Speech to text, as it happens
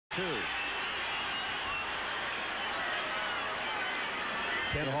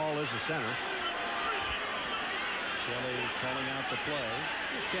Ken Hall is the center. Kelly calling out the play.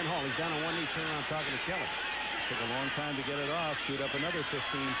 Ken Hall, he's down on one knee, turning around talking to Kelly. Took a long time to get it off. Shoot up another 15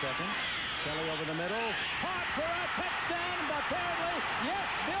 seconds. Kelly over the middle. Caught for a touchdown, apparently. Yes,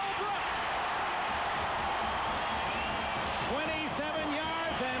 Bill Brooks. 27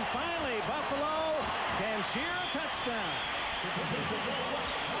 yards, and finally Buffalo can cheer a touchdown.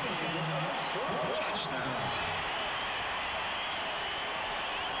 Touchdown.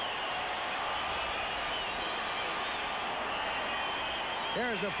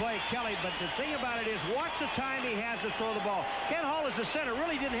 There's the play, Kelly, but the thing about it is watch the time he has to throw the ball. Ken Hall is the center,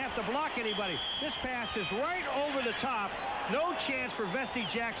 really didn't have to block anybody. This pass is right over the top. No chance for Vesti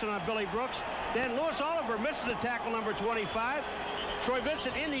Jackson on Billy Brooks. Then Lewis Oliver misses the tackle, number 25. Troy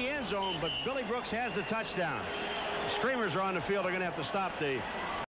Vincent in the end zone, but Billy Brooks has the touchdown. The Streamers are on the field. They're going to have to stop the